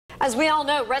As we all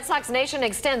know, Red Sox Nation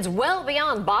extends well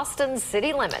beyond Boston's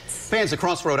city limits. Fans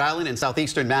across Rhode Island and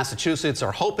southeastern Massachusetts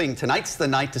are hoping tonight's the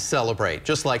night to celebrate,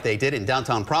 just like they did in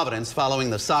downtown Providence following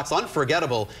the Sox'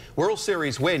 unforgettable World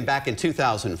Series win back in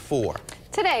 2004.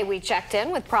 Today, we checked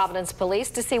in with Providence police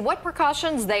to see what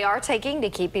precautions they are taking to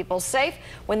keep people safe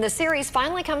when the series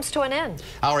finally comes to an end.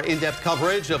 Our in-depth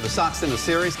coverage of the Sox in the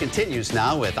series continues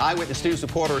now with Eyewitness News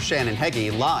reporter Shannon Heggie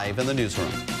live in the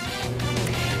newsroom.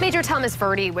 Major Thomas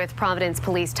Verdi with Providence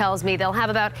Police tells me they'll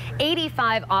have about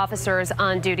 85 officers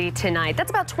on duty tonight. That's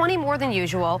about 20 more than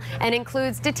usual and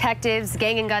includes detectives,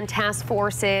 gang and gun task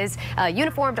forces,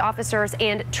 uniformed officers,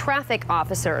 and traffic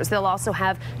officers. They'll also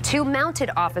have 2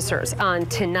 mounted officers on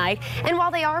tonight. And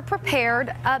while they are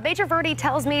prepared, Major Verdi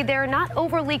tells me they're not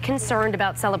overly concerned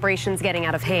about celebrations getting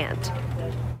out of hand.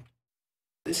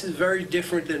 This is very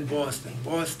different than Boston.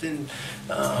 Boston,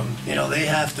 they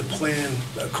have to plan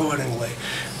accordingly.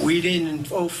 We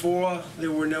didn't in 04,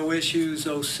 there were no issues.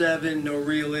 07, no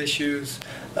real issues.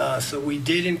 So we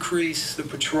did increase the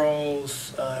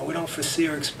patrols. We don't foresee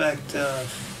or expect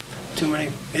too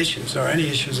many issues or any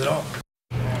issues at all.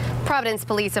 Providence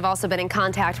police have also been in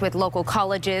contact with local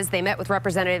colleges. They met with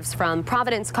representatives from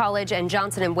Providence College and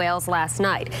Johnson & Wales last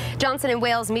night. Johnson &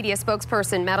 Wales media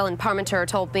spokesperson Madeline Parmenter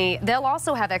told me they'll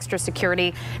also have extra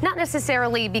security, not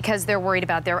necessarily because they're worried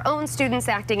about their own students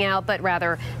acting out, but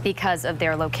rather because of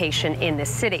their location in the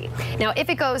city. Now, if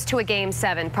it goes to a Game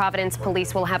 7, Providence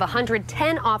police will have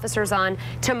 110 officers on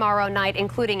tomorrow night,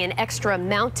 including an extra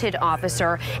mounted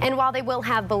officer. And while they will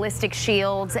have ballistic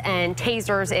shields and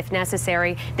tasers if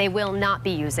necessary, they will not be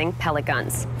using pellet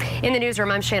guns. In the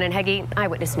newsroom, I'm Shannon Heggie,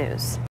 Eyewitness News.